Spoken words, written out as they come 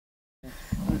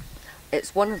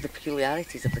it's one of the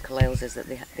peculiarities of the Carlyles is that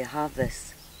they have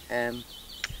this,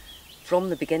 from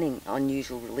the beginning,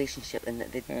 unusual relationship in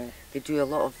that they do a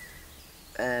lot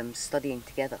of studying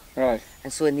together. Right.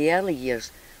 And so in the early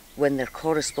years, when they're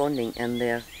corresponding and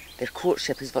their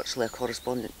courtship is virtually a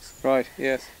correspondence. Right,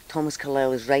 yes. Thomas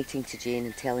Carlyle is writing to Jane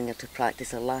and telling her to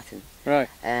practice her Latin. Right.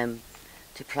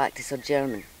 To practice her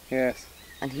German. Yes.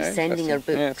 And he's sending her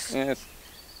books. Yes, yes.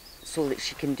 So that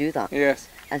she can do that. Yes.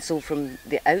 And so from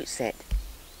the outset,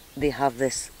 they have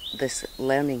this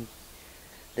learning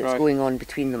that's going on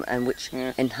between them, and which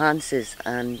enhances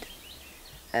and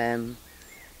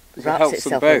it wraps helps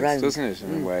itself them both, around. doesn't it,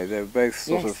 in a way? They're both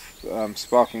sort of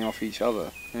sparking off each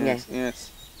other. Yes,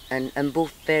 yes. And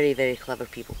both very, very clever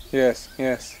people. Yes,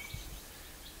 yes.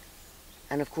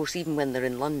 And of course, even when they're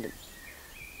in London,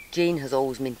 Jane has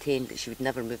always maintained that she would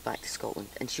never move back to Scotland,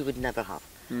 and she would never have.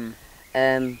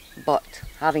 But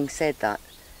having said that,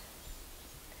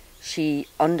 she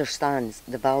understands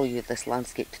the value of this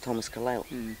landscape to Thomas Carlyle.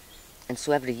 And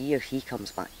so every year he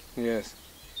comes back. Yes.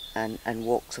 And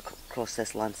walks across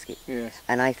this landscape. Yes.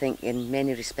 And I think in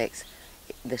many respects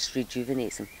this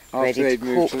rejuvenates him. After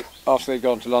they'd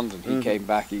gone to London, he came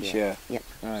back each year. Yep.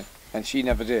 Right. And she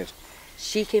never did.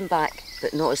 She came back,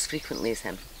 but not as frequently as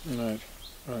him. Right.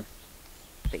 Right.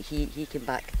 But he came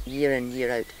back year in,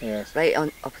 year out. Yes. Right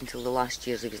on up until the last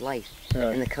years of his life.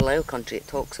 Right. In the Carlyle country, it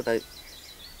talks about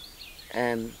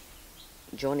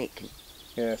John Aitken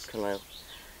Carlyle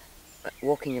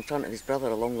walking in front of his brother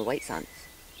along the White Sands.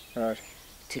 Right.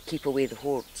 To keep away the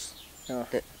hordes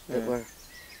that were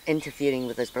interfering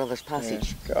with his brother's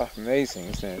passage. Yeah. God, amazing,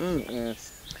 isn't it?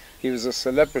 Yes. He was a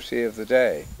celebrity of the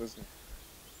day, wasn't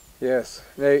he? Yes.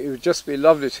 No, it would just be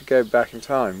lovely to go back in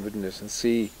time, wouldn't it, and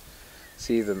see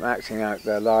them acting out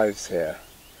their lives here,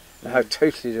 and how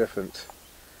totally different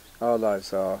our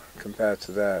lives are compared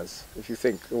to theirs. If you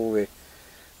think all the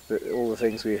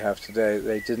things we have today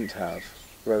they didn't have,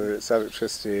 whether it's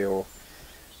electricity or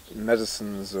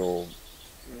medicines or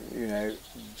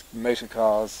motor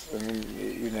cars. I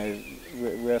mean,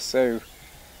 we're so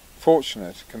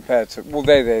fortunate compared to. Well,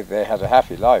 they had a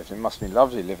happy life. It must have been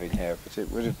lovely living here, but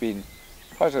it would have been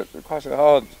quite a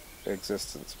hard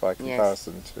existence by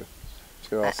comparison to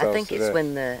ourselves I think today. it's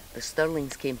when the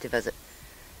Stirlings came to visit.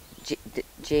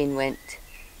 Jane went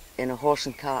in a horse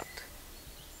and cart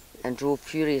and drove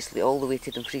furiously all the way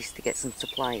to Dumfries to get some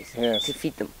supplies to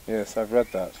feed them. Yes, I've read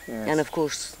that. Yes. And of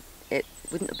course, it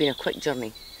wouldn't have been a quick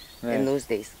journey in those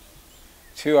days.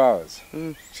 2 hours.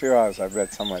 2 hours I've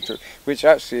read somewhere. Which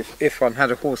actually, if one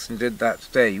had a horse and did that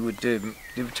today, it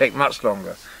would take much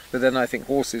longer. But then I think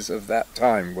horses of that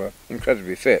time were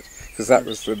incredibly fit, because that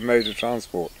was the mode of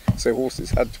transport. So horses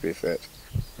had to be fit.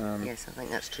 Yes, I think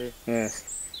that's true.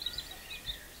 Yes.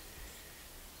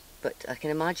 But I can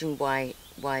imagine why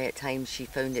at times she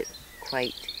found it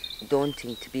quite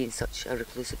daunting to be in such a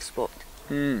reclusive spot.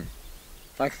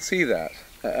 I can see that,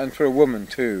 and for a woman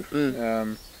too.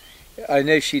 I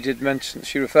know she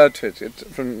referred to it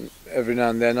from every now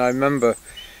and then. I remember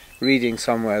reading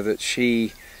somewhere that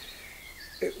she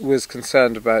was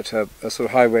concerned about a sort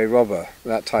of highway robber,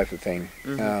 that type of thing,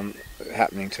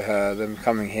 happening to her, them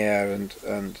coming here,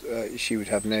 and she would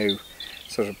have no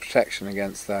sort of protection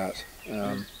against that.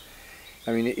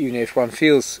 I mean, if one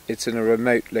feels it's in a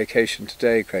remote location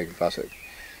today, Craigenputtock,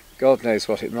 God knows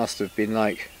what it must have been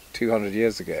like 200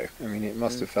 years ago. I mean, it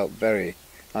must have felt very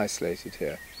isolated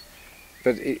here.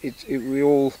 But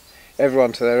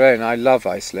everyone to their own. I love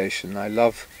isolation. I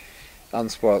love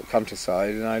unspoilt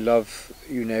countryside, and I love,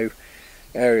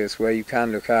 areas where you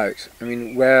can look out. I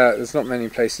mean, there's not many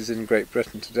places in Great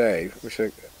Britain today which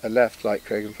are left like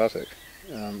Craigenputtock,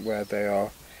 where they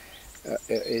are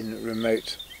in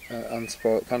remote,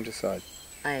 unspoilt countryside.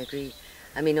 I agree.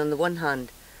 I mean, on the one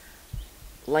hand,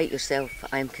 like yourself,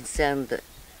 I'm concerned that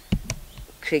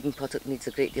Craigenputtock needs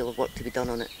a great deal of work to be done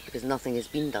on it, because nothing has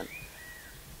been done,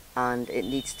 and it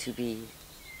needs to be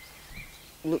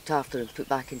looked after and put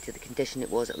back into the condition it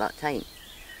was at that time.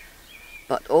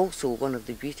 But also, one of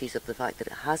the beauties of the fact that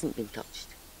it hasn't been touched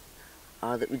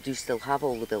are that we do still have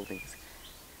all the buildings.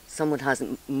 Someone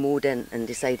hasn't mowed in and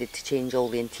decided to change all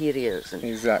the interiors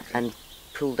and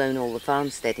pull down all the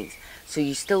farmsteadings. So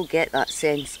you still get that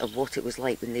sense of what it was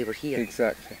like when they were here.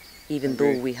 Exactly. Even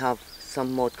though we have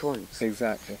some mod cons.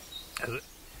 Exactly.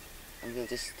 And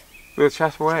we'll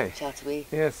chat away. Chat away.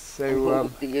 Yes, so...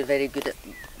 you're very good at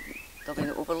dubbing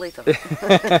it over later.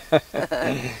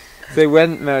 So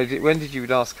when did you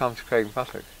last come to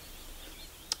Craigenputtock?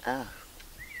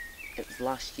 It was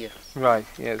last year. Right,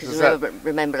 yes. Because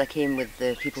remember I came with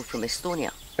the people from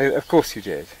Estonia. Of course you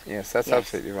did, yes, that's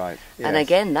absolutely right. Yes. And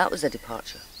again, that was a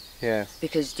departure. Yes.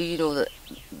 Because do you know that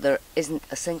there isn't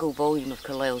a single volume of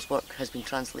Carlyle's work has been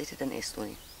translated into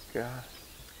Estonian? God.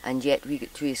 And yet we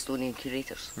get 2 Estonian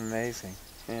curators. Amazing.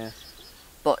 Yeah.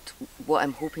 But what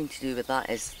I'm hoping to do with that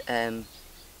is a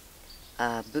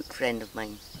book friend of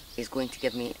mine is going to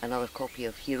give me another copy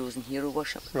of Heroes and Hero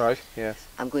Worship. Right. Yes.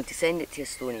 I'm going to send it to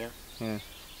Estonia. Yeah.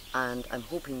 And I'm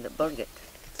hoping that Birgit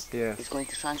Yes. is going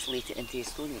to translate it into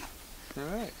Estonian. All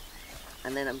right.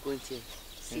 And then I'm going to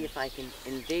see if I can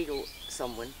inveigle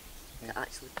someone to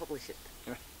actually publish it.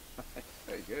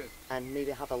 Very good. And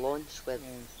maybe have a launch with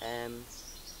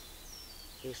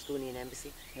the Estonian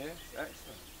embassy. Yes,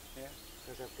 excellent. Yeah.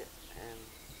 Because I've got,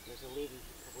 there's a lady who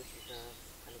publishes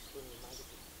an Estonian magazine.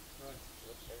 Right.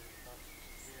 Which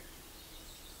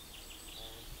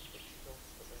which talks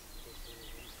about the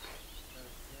Estonian embassy.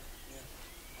 Yeah.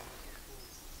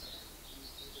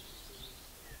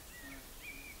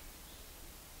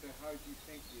 So how do you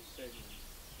think the Estonians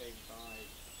came by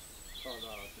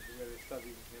Carlyle? Did they really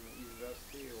study with him at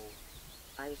university, or?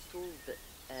 I was told that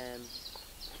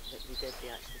they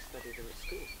actually studied him at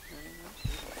school.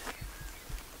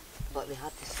 But they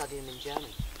had to study him in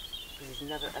German, because he's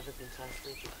never ever been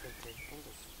translated into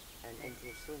English and into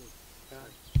Estonian.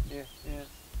 Yeah, yeah.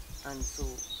 And so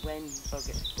when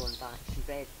Birgit had gone back, she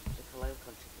read The Carlyle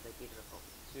Country because I gave her a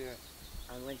copy. Yeah.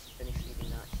 And when she finished reading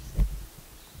that, she said,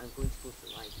 I'm going to go to the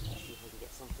library and see if I can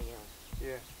get something else to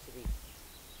read.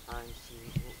 And she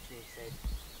wrote to me and said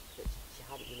that she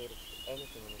hadn't been able to do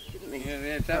anything in it.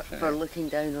 Yeah, definitely. For looking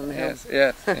down on the hill.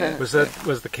 Yes, yes.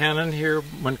 Was the canon here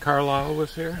when Carlyle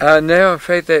was here? No, I'm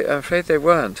afraid they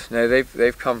weren't. No,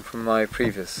 they've come from my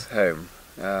previous home.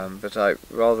 But I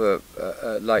rather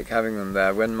like having them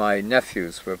there. When my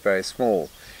nephews were very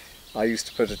small, I used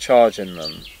to put a charge in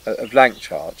them, a blank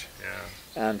charge,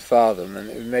 and fire them, and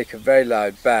it would make a very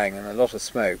loud bang and a lot of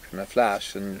smoke and a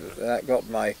flash, and that got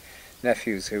my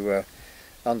nephews, who were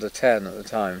under 10 at the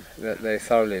time, they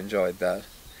thoroughly enjoyed that.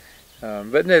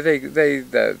 But no,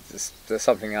 they're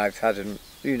something I've had in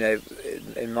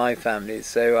my family,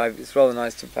 so it's rather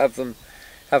nice to have them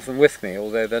with me,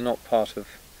 although they're not part of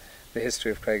the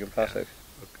history of Craigenputtock.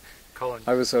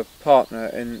 I was a partner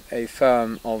in a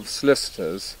firm of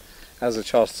solicitors as a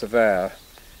chartered surveyor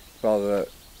rather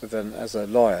than as a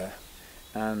lawyer,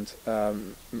 and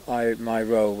my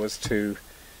role was to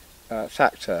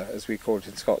factor, as we call it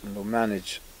in Scotland, or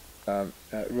manage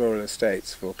rural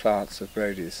estates for clients of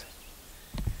Brodie's.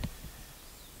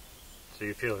 So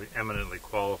you feel eminently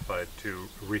qualified to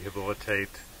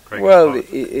rehabilitate Craigenputtock? Well,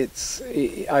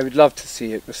 I would love to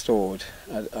see it restored.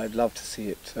 I'd love to see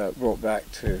it brought back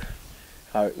to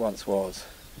how it once was.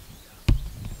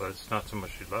 But it's not so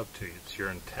much you'd love to, it's your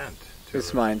intent.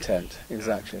 It's my intent,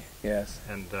 exactly, yes.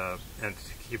 And to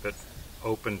keep it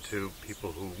open to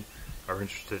people who are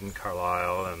interested in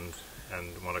Carlyle and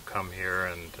want to come here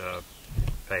and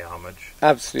pay homage.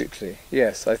 Absolutely,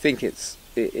 yes. I think it's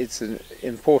an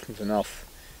important enough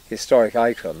historic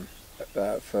icon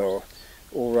for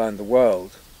all around the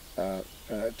world.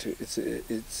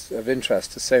 It's of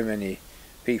interest to so many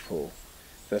people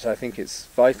that I think it's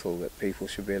vital that people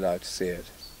should be allowed to see it.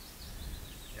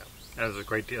 Yeah, there's a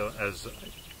great deal, as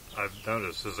I've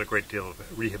noticed, there's a great deal of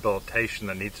rehabilitation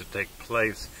that needs to take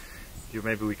place.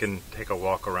 Maybe we can take a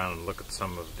walk around and look at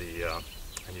some of the,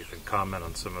 and you can comment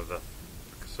on some of the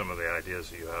ideas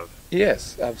that you have.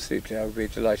 Yes, absolutely. I would be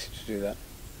delighted to do that.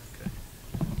 Okay.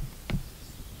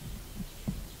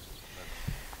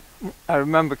 I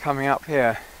remember coming up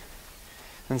here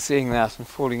and seeing that and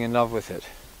falling in love with it.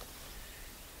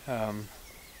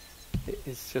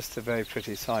 It's just a very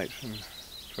pretty sight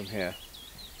from here.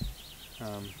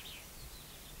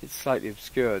 It's slightly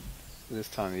obscured this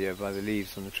time of year by the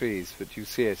leaves on the trees, but you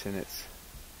see it in its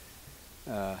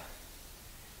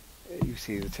you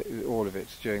see all of it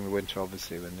during the winter,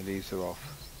 obviously, when the leaves are off.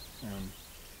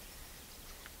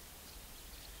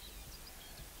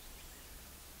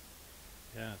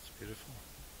 Yeah, it's beautiful.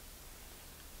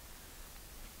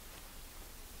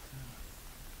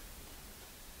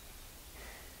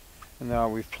 And now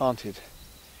we've planted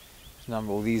a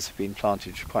number. All these have been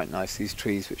planted quite nice. These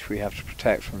trees, which we have to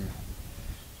protect from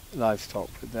livestock,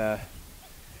 but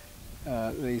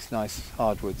these nice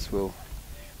hardwoods will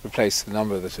replace the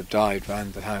number that have died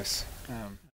round the house.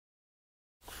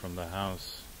 From the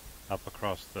house up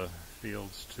across the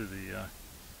fields to the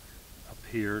up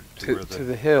here to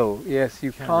the hill. Yes,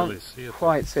 you can't really see it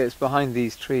quite see it's behind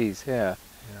these trees here.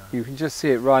 Yeah. You can just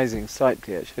see it rising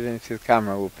slightly. Actually, I don't know if the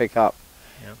camera will pick up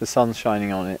the sun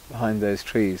shining on it behind those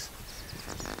trees.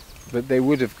 But they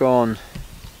would have gone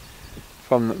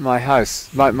from my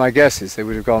house. My guess is they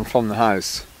would have gone from the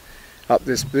house up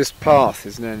this path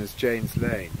is known as Jane's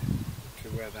Lane.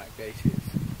 where that gate is.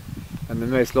 And the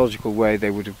most logical way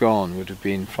they would have gone would have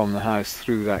been from the house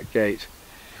through that gate,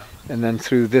 and then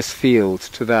through this field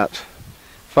to that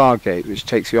far gate, which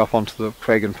takes you up onto the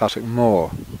Craigenputtock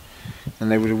moor.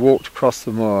 And they would have walked across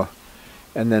the moor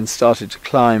and then started to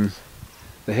climb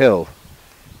the hill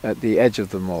at the edge of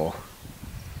the moor,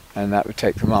 and that would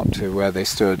take them up to where they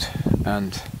stood.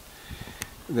 And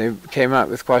they came out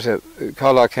with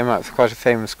Carlyle came out with quite a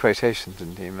famous quotation,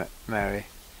 didn't he, Mary,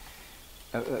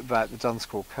 about the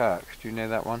Dunscore Kirk. Do you know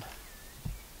that one?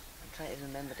 I'm trying to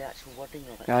remember the actual wording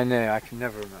of it. I know, I can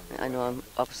never remember. I know, I'm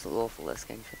absolutely awful at this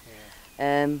kind of thing.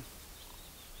 Yeah.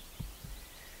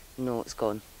 No, it's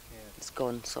gone. Yes. It's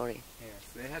gone, sorry. Yes.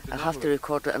 They had I'll have to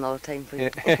record it another time for you.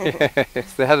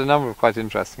 Yes, they had a number of quite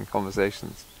interesting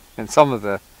conversations, and some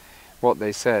of what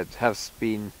they said has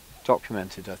been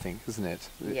documented, I think, isn't it?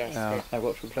 Yes. I've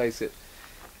got to replace it.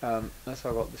 That's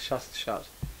how I got the shutter shut.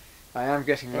 I am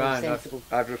getting Very round. sensible.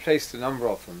 I've replaced a number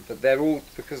of them, but they're all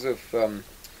because of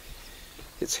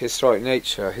its historic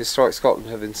nature. Historic Scotland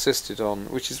have insisted on,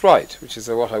 which is right, which is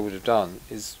what I would have done,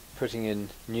 is putting in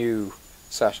new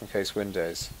sash and case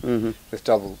windows with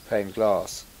double pane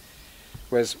glass.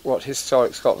 Whereas what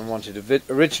Historic Scotland wanted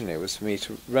originally was for me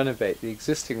to renovate the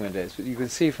existing windows, but you can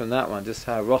see from that one just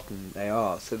how rotten they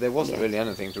are, so there wasn't really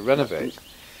anything to renovate.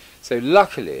 So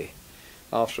luckily,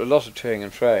 after a lot of toing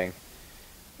and froing,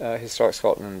 Historic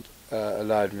Scotland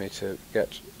allowed me to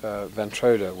get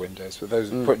Ventrola windows, but those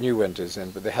put new windows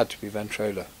in, but they had to be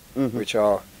Ventrola, which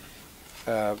are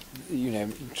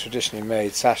traditionally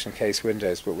made sash and case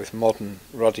windows, but with modern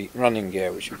running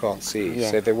gear, which you can't see.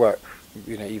 Yeah. So they work,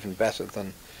 even better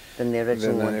than the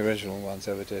original ones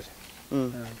ever did.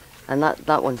 And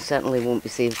that one certainly won't be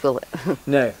saved, will it?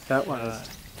 No, that one is.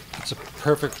 It's a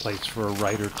perfect place for a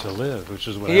writer to live, which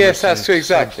is what Yes, Emerson that's true,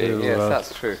 said exactly. to, Yes,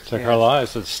 that's true. To Yes. Carlyle,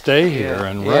 said, stay here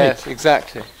and write. Yes,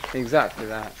 exactly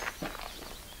that.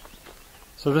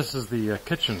 So this is the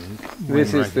kitchen.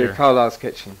 This is the Carlyle's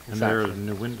kitchen. And there are the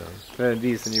new windows.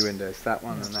 These are the new windows. That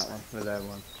one and that one. They're their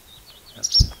one.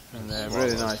 Yes. And they're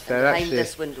really nice. And They're behind actually.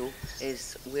 this window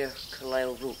is where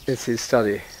Carlyle wrote. It's his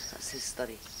study. That's his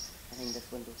study. Behind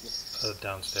this window here.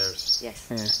 Downstairs. Yes.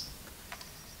 Yeah.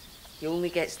 He only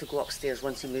gets to go upstairs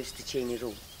once he moves to Cheney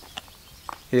Row.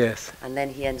 Yes. And then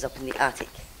he ends up in the attic.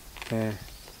 Yeah.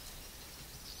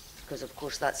 Because of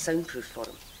course that's soundproof for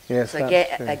him. Yes. So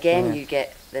That's true. again Yeah. you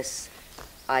get this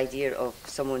idea of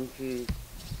someone who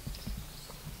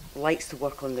likes to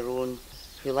work on their own,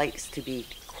 who likes to be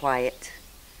quiet,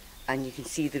 and you can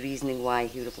see the reasoning why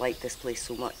he would have liked this place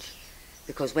so much.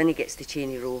 Because when he gets to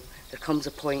Cheney Row, there comes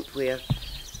a point where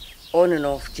on and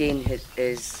off Jane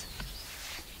is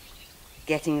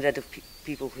getting rid of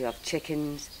people who have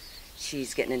chickens,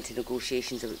 she's getting into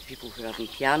negotiations with people who are having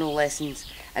piano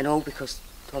lessons, and all because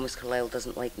Thomas Carlyle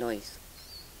doesn't like noise.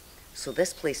 So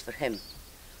this place for him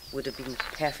would have been the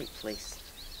perfect place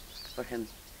for him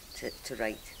to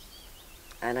write.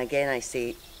 And again I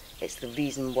say, it's the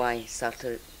reason why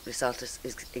Sartus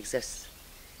exists,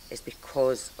 is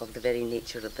because of the very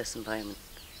nature of this environment.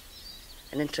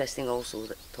 And interesting also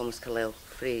that Thomas Carlyle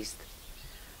phrased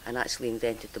and actually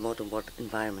invented the modern word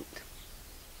environment.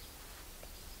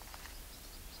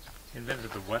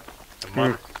 Invented the what? The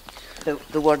modern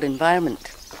The word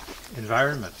environment.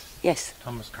 environment. Yes.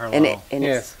 Thomas Carlyle.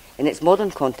 In its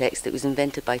modern context, it was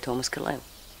invented by Thomas Carlyle.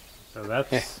 So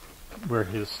that's where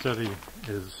his study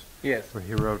is. Yes. Where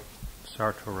he wrote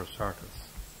Sartus Resorts,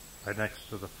 right next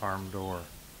to the farm door.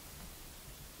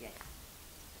 Yes.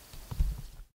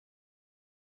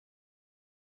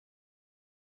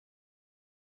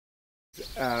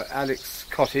 Alec's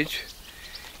cottage,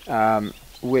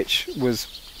 which was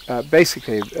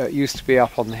basically used to be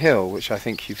up on the hill, which I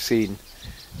think you've seen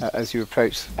as you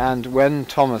approach. And when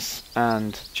Thomas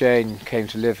and Jane came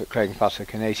to live at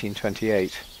Craigenputtock in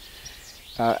 1828,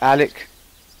 Alec,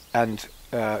 and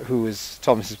who was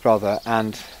Thomas's brother,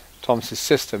 and Thomas's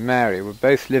sister Mary were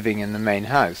both living in the main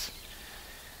house.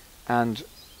 And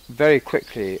very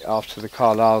quickly after the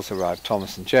Carlyles arrived,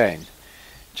 Thomas and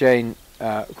Jane,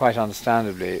 quite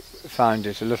understandably, found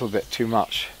it a little bit too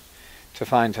much to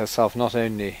find herself not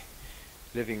only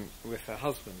living with her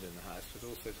husband in the house, but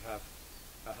also to have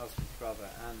her husband's brother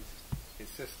and his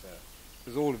sister. It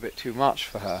was all a bit too much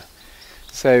for her.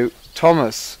 So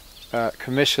Thomas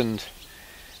commissioned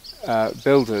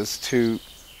builders to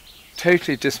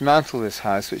totally dismantle this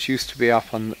house, which used to be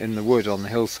up in the wood on the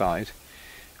hillside,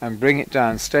 and bring it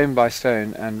down stone by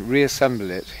stone and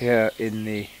reassemble it here in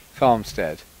the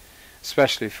farmstead,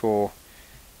 especially for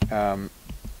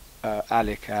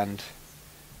Alec and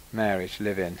Mary to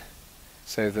live in,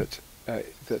 so that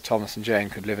Thomas and Jane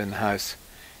could live in the house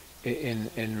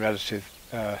in relative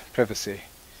privacy.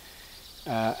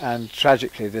 And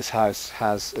tragically, this house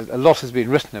has a lot has been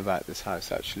written about this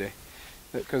house actually,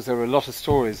 because there are a lot of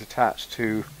stories attached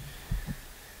to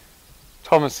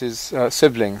Thomas's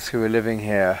siblings who were living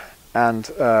here, and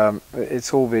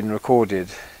it's all been recorded,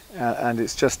 and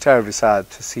it's just terribly sad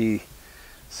to see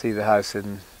the house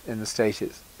in the state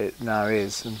it now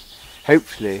is, and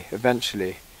hopefully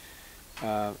eventually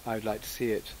I'd like to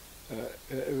see it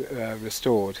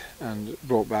restored and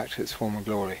brought back to its former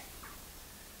glory.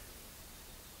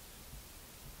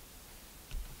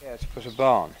 Yeah, to put a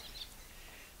barn.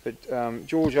 But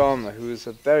George Armour, who was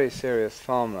a very serious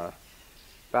farmer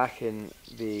back in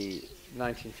the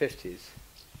 1950s,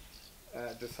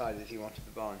 decided he wanted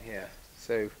the barn here.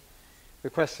 So the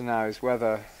question now is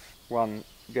whether one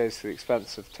goes to the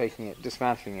expense of taking it,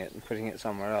 dismantling it and putting it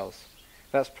somewhere else.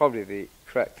 That's probably the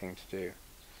correct thing to do.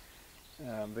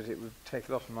 But it would take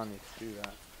a lot of money to do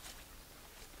that.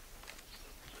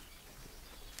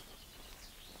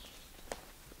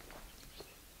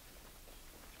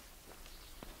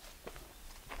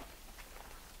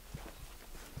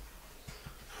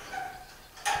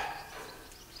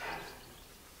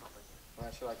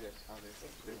 Shall I do it? I'll do it.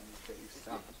 Get you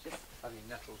stung. I mean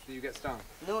nettles. Do you get stung?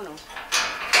 No, no.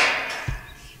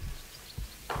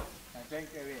 Now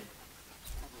don't go in.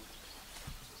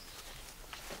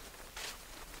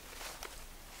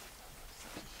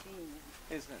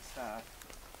 Isn't it sad?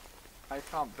 I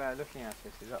can't bear looking at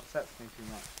it. It upsets me too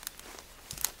much.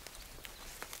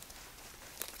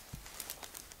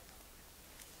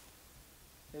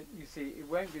 You see, it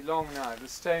won't be long now. The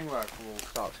stonework will all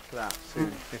start to collapse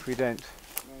soon if we don't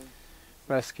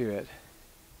rescue it.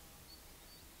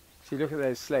 See, look at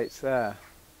those slates there.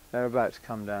 They're about to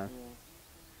come down. Yeah.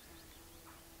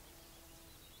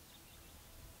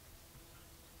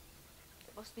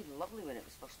 It must have been lovely when it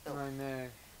was first built. I know.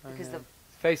 Because it's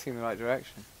facing the right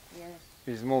direction. Yeah.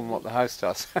 Which is more than what the house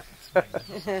does.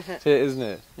 Isn't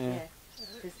it? Yeah.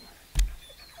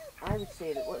 I would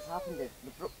say that what's happened is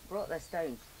they brought this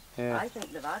down. Yeah. I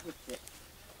think they've added to it.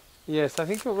 Yes, I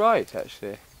think you're right,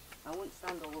 actually. I won't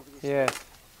stand all over this. Yeah.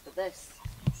 But this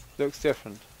Looks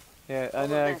different. Yeah, I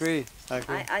know, I agree. I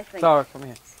agree. I think. Clara, come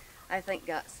here. I think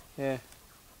that's. Yeah.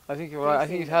 I think you're right. I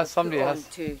think it has somebody has.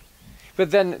 To But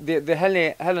then the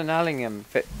Helen Allingham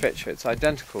picture, it's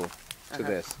identical to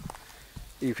this.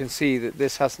 You can see that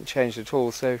this hasn't changed at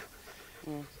all. So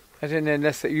I don't know,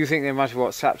 unless you think they might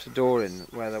have slapped a door in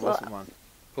where there wasn't one.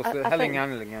 Of course, the Helen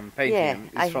Allingham painting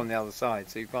is from the other side,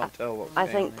 so you can't tell what. I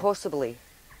think possibly,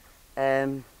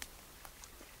 if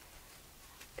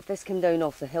this came down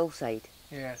off the hillside,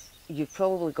 yes, you've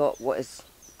probably got what is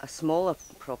a smaller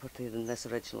property than this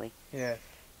originally. Yes.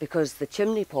 Because the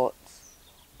chimney pots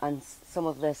and some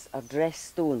of this are dressed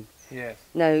stone. Yes.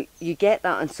 Now, you get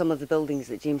that on some of the buildings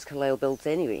that James Carlyle builds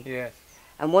anyway. Yes.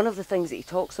 And one of the things that he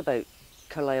talks about,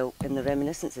 Carlyle, in the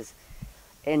Reminiscences,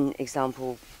 in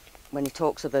example, when he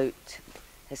talks about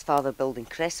his father building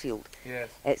Cressfield, yes,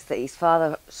 it's that his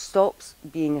father stops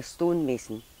being a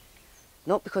stonemason,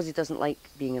 not because he doesn't like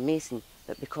being a mason,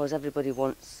 but because everybody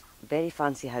wants very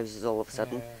fancy houses all of a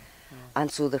sudden. And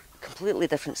so they're completely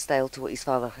different style to what his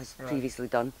father has previously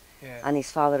done. And his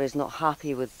father is not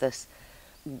happy with this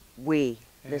way,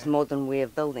 this modern way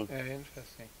of building.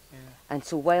 Interesting. Yeah. And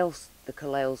so whilst the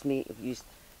Carlyles may have used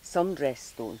some dressed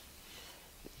stone,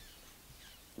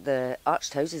 the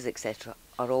arched houses, etc.,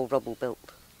 are all rubble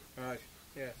built. Right,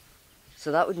 yes.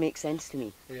 So that would make sense to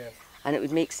me. Yes. And it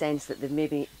would make sense that they've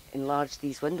maybe enlarged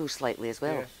these windows slightly as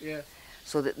well. Yes, yes.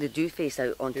 So that they do face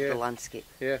out onto the landscape.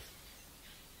 Yes.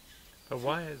 But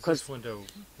why is this window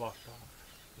blocked off?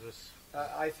 Is this...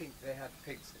 I think they had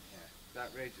pigs in here. It's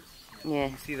outrageous. Yeah.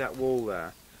 You see that wall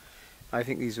there? I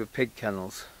think these were pig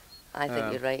kennels. I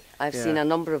think you're right. I've seen a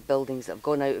number of buildings that have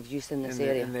gone out of use in this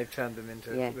area. And they've turned them into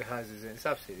the houses. It's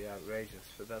absolutely outrageous,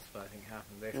 but that's what I think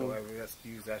happened. They thought, oh, let's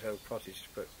use that old cottage to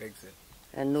put pigs in.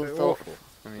 And no so thought. Awful.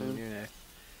 I mean, you know.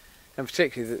 And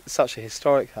particularly such a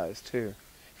historic house too.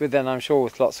 But then I'm sure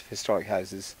with lots of historic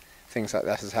houses, things like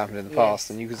that has happened in the past,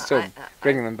 and you can still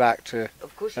bring them back to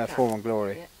their former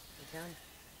glory. Yeah,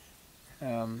 you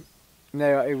can.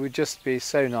 No, it would just be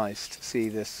so nice to see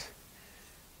this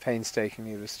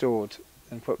painstakingly restored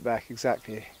and put back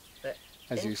exactly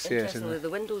as you see it. The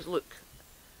windows look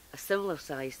a similar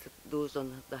size to those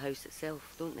on the house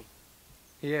itself, don't they?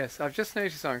 Yes, I've just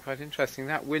noticed something quite interesting.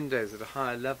 That window's at a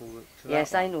higher level to that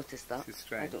Yes, one. I noticed that. This is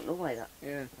strange. I don't know why that.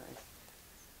 Yeah.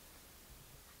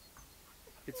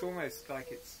 It's almost like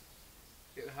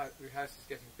the house is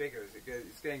getting bigger as it goes.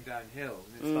 It's going downhill,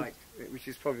 and it's like, which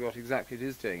is probably what exactly it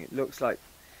is doing. It looks like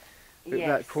That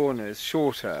Yes. corner is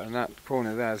shorter and that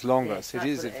corner there is longer. Yes, so it that's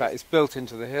is, what in it fact, is. it's built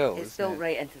into the hill. It's isn't built it?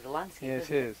 right into the landscape. Yeah, it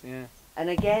isn't is, yeah. And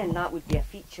again, that would be a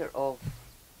feature of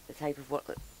the type of work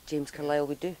that James Carlyle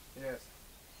would do. Yes.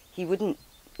 He wouldn't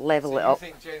level So it you up.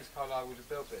 think James Carlyle would have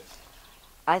built this?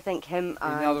 I think him In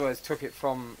and other words, took it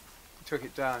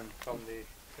down from the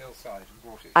hillside and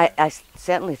brought it I here.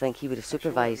 certainly think he would have I'm sure that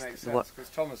supervised makes the work. sense, because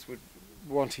Thomas would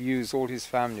want to use all his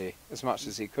family as much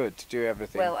as he could to do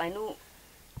everything. Well, I know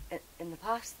in the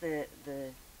past the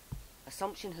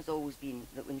assumption has always been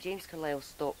that when James Carlyle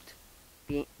stopped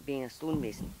being a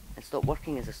stonemason and stopped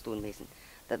working as a stonemason,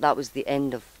 that was the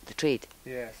end of the trade.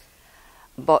 Yes.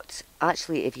 But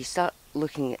actually, if you start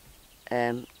looking at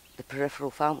the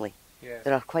peripheral family, Yes.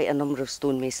 there are quite a number of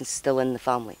stonemasons still in the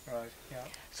family. Right. Yeah.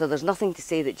 So there's nothing to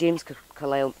say that James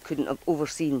Carlyle couldn't have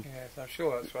overseen Yes, I'm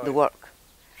sure that's right. the work.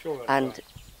 Sure that's And right.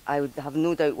 I would have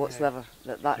no doubt whatsoever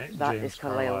that James is Carlyle's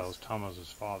Carlyle's.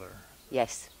 Thomas's father.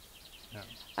 Yes. Yeah.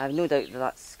 I have no doubt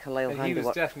that's Carlyle And he was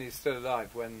handiwork. definitely still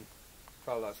alive when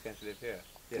Carlyle came to live here.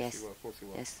 Yes, Yes. he was. Of course he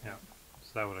was. Yes. Yeah.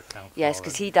 So that would account for Yes, all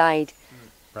because that he died.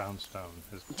 brownstone.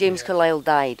 James Yeah. Carlyle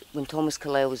died when Thomas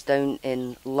Carlyle was down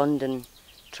in London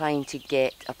trying to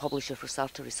get a publisher for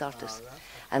Sartus Resorts.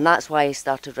 And that's why he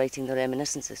started writing the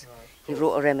reminiscences. Right, He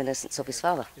wrote a reminiscence of his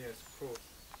father. Yes, of course.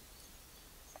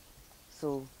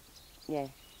 So, yeah,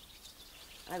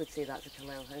 I would say that's a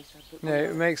Carlyle house. I'd put No, one it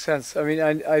down. makes sense. I mean,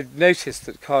 I've noticed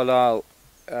that Carlyle,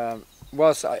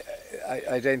 whilst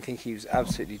I don't think he was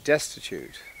absolutely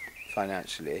destitute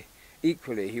financially,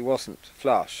 equally he wasn't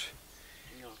flush.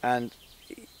 No. And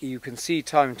you can see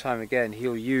time and time again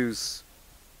he'll use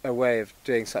a way of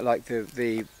doing something like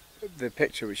the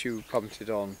picture which you commented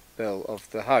on, Bill, of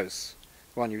the house,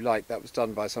 the one you liked. That was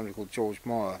done by somebody called George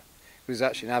Moore, who was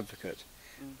actually an advocate,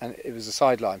 and it was a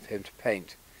sideline for him to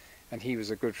paint, and he was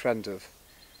a good friend of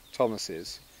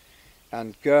Thomas's.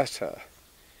 And Goethe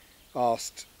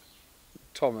asked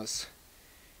Thomas,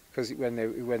 because when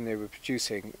they were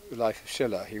producing The Life of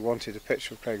Schiller, he wanted a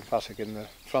picture of Craigenputtock in the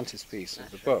frontispiece of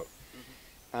the book,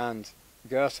 and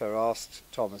Goethe asked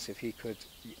Thomas if he could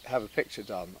have a picture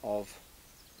done of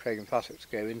Craigenputtock to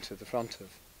go into the front of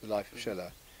The Life of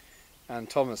Schiller, and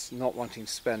Thomas, not wanting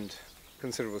to spend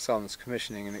considerable sums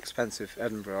commissioning an expensive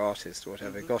Edinburgh artist or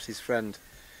whatever, got his friend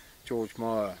George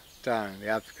Moore down, the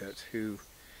advocate, who,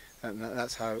 and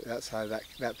that's how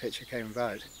that picture came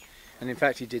about. And in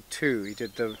fact he did two. He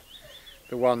did the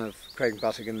one of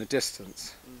Craigenputtock in the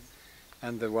distance,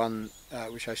 and the one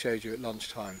which I showed you at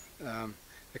lunchtime,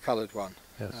 the coloured one.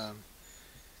 Yes.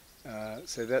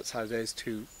 So that's how those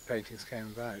two paintings came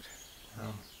about.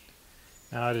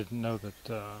 Now, I didn't know that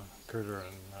Goethe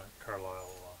and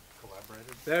Carlyle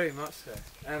collaborated. Very much so.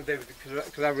 And they were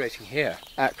collaborating here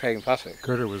at Craigenputtock.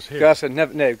 Goethe was here.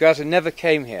 Goethe never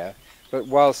came here, but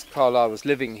whilst Carlyle was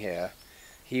living here,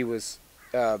 he was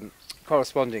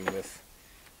corresponding with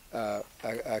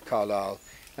Carlyle,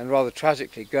 and rather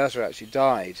tragically, Goethe actually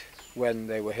died when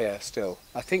they were here still.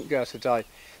 I think Goethe died.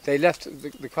 They left,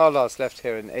 the Carlyles left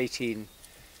here in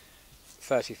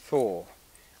 1834.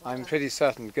 I'm pretty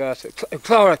certain Goethe...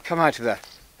 Clara, come out of there.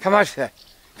 Come out of there.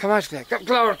 Come out of there.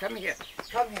 Clara, come here.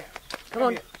 Come here. Come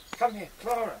on. Here. Come here.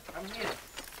 Clara, come here.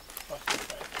 Oh,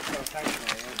 thanks,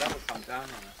 Mary. That will come down on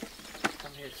us.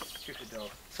 Come here, stupid dog.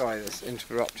 Sorry, this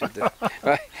interrupted the...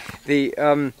 Right.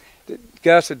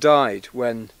 Goethe died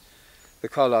when the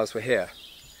Carlyles were here.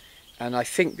 And I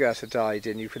think Goethe died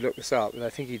in, you could look this up, but I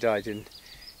think he died in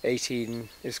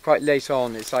it's quite late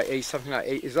on, it's like something like,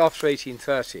 it's after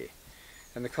 1830.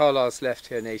 And the Carlyles left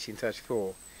here in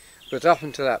 1834. But up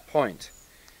until that point,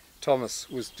 Thomas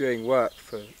was doing work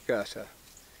for Goethe,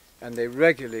 and they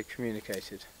regularly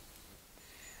communicated.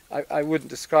 I wouldn't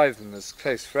describe them as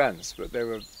close friends, but they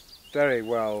were very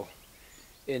well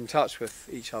in touch with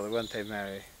each other, weren't they,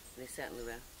 Mary? They certainly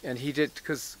were. And he did,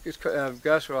 because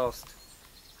Goethe asked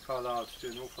Carlyle to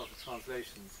do an awful lot of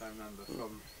translations, I remember,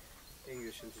 from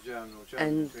English into German or German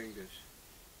And into English.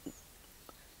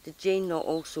 did Jane not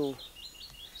also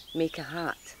make a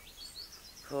hat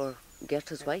for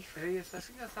Goethe's wife? Yes, I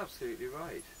think that's absolutely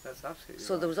right. That's absolutely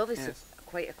So right. there was obviously Yes.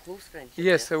 quite a close friendship.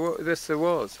 Yes, there. there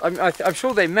was. I'm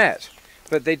sure they met,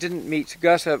 but they didn't meet.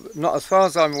 Goethe, not as far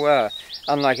as I'm aware,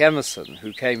 unlike Emerson,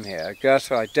 who came here,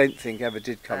 Goethe I don't think ever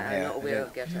did come I'm here. not aware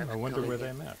of Goethe. I wonder where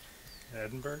coming they met.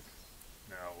 Edinburgh?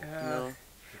 No. here. No.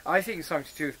 I think it's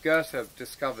something to do with Goethe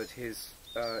discovered his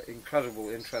incredible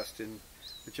interest in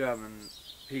the German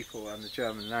people and the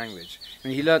German language. I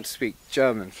mean, he learnt to speak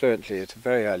German fluently at a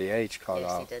very early age,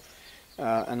 Carlyle. Yes, he did.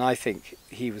 And I think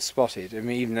he was spotted. I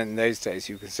mean, even in those days,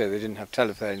 you could say they didn't have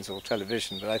telephones or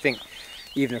television, but I think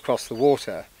even across the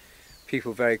water,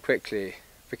 people very quickly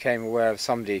became aware of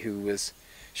somebody who was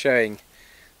showing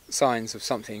signs of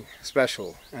something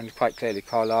special, and quite clearly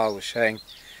Carlyle was showing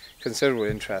considerable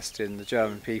interest in the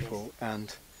German people,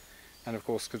 and of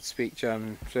course could speak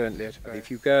German fluently.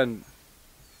 If you go and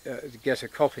get a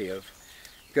copy of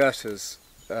Goethe's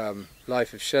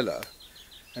Life of Schiller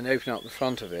and open up the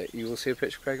front of it, you will see a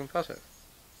picture of Craigenputtock.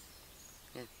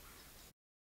 Yeah.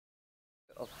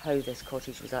 Of how this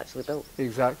cottage was actually built.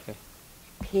 Exactly.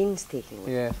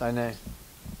 Painstakingly. Yes, I know.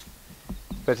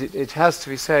 But it has to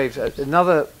be saved.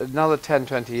 Another 10,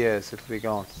 20 years it'll be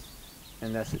gone,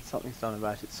 unless something's done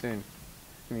about it soon.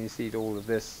 I mean, you see all of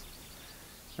this,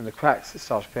 and the cracks that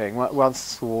start appearing.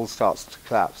 Once the wall starts to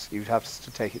collapse, you'd have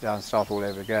to take it down and start all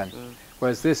over again.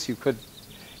 Whereas this, you could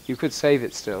save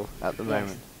it still at the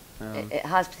moment. It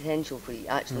has potential for you to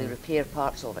actually repair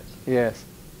parts of it. Yes.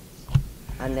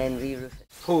 And then re-roof it.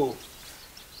 Pull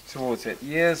towards it.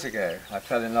 Years ago, I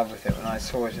fell in love with it when I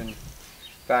saw it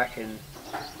back in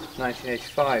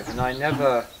 1985, and I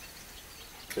never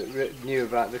knew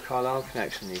about the Carlyle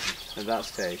connection even at that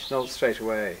stage. Not straight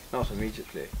away, not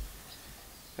immediately.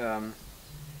 And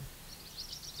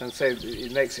so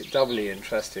it makes it doubly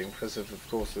interesting because of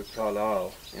course, the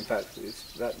Carlyle. In fact,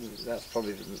 that's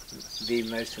probably the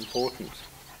most important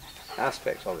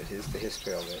aspect of it, is the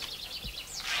history of it.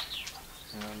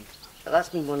 But that's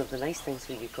been one of the nice things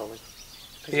for you, Colin.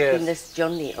 Because Yes. it's been this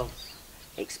journey of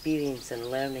experience and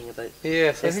learning about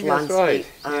Yes, I this think that's landscape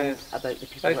right. and Yes. about the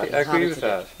people I that agree with inhabited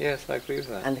that. it. Yes, I agree with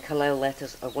that. And the Carlyle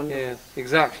letters are wonderful Yes,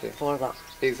 exactly. for that.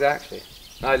 Exactly.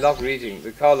 I love reading.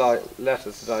 The Carlyle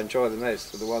letters that I enjoy the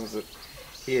most are the ones that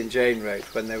he and Jane wrote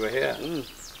when they were here. And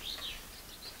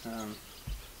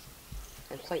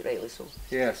quite rightly so.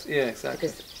 Yes, yeah, exactly.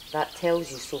 Because that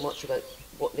tells you so much about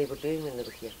what they were doing when they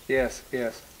were here. Yes,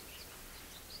 yes.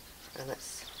 And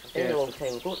it's a very long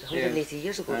time ago, 180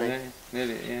 years ago now.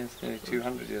 Nearly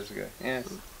 200 years ago, yes.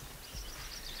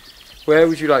 Where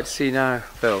would you like to see now,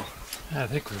 Phil? I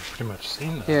think we've pretty much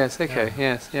seen that. Yes, okay,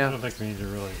 Yeah. yes, yeah. I don't think we need to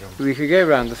really go. We could go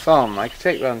round the farm. I could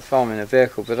take you round the farm in a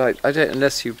vehicle, but I don't,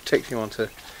 unless you particularly want to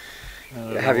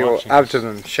have your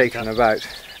abdomen shaken about.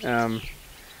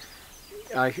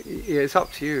 It's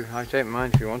up to you. I don't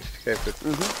mind if you wanted to go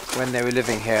for when they were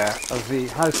living here, of the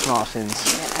house martins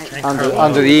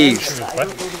under the eaves.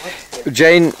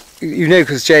 Jane, you know,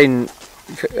 because Jane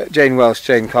Welsh,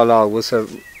 Jane Carlyle, was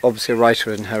obviously a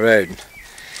writer in her own.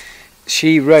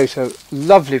 She wrote a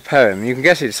lovely poem, you can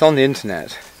get it, it's on the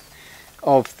internet,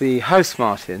 of the house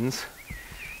martins,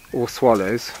 or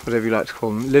swallows, whatever you like to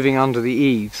call them, living under the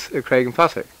eaves at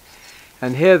Craigenputtock.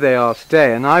 And here they are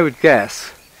today, and I would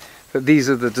guess that these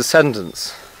are the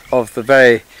descendants of the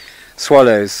very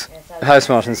swallows, house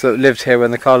martins, that lived here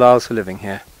when the Carlyles were living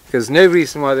here. Because no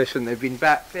reason why they shouldn't. They've been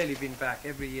back, clearly been back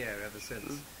every year ever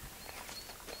since.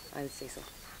 I would say so.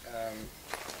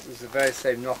 It was the very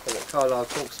same knocker that Carlyle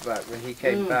talks about when he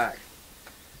came back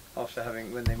after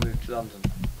when they moved to London.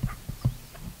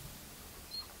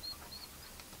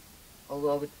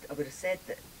 Although I would have said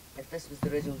that if this was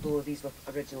the original door, these were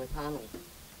originally panelled.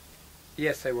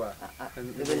 Yes, they were.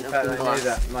 And they in wouldn't have fact, been I know glass.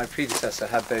 that my predecessor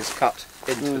had those cut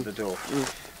into the door.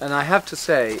 And I have to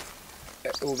say,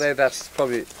 although that's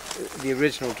probably the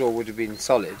original door would have been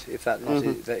solid, if that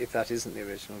isn't the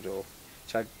original door,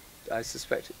 which I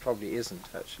suspect it probably isn't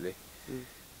actually.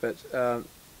 But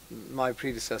my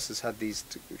predecessors had these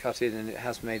cut in, and it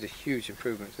has made a huge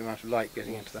improvement to the amount of light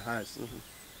getting into the house.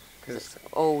 Because it's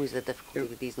always a difficulty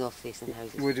with these north-facing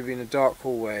houses. It would have been a dark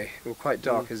hallway, or quite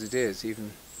dark as it is,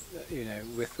 even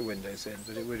with the windows in.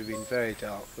 But it would have been very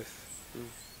dark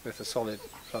with a solid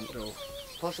front door.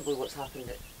 Possibly what's happened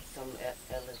at some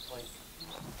earlier point.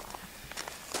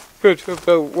 Good.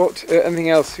 Well, anything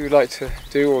else you would like to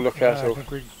do or look at? I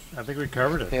think we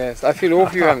covered it. Yes, I feel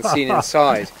awful you haven't seen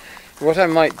inside. What I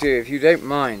might do, if you don't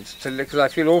mind, because I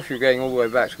feel awful you're going all the way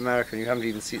back to America and you haven't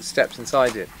even stepped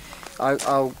inside it,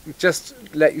 I'll just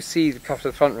let you see a couple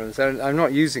of the front rooms. I'm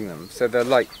not using them, so they're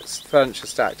like furniture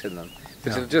stacked in them.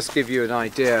 But it'll just give you an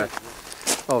idea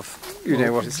of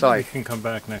what it's like. You can come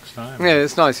back next time. Yeah,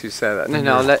 it's nice you say that.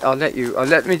 No, I'll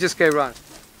let me just go round.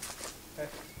 If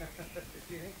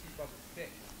you think you've got a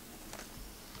stick.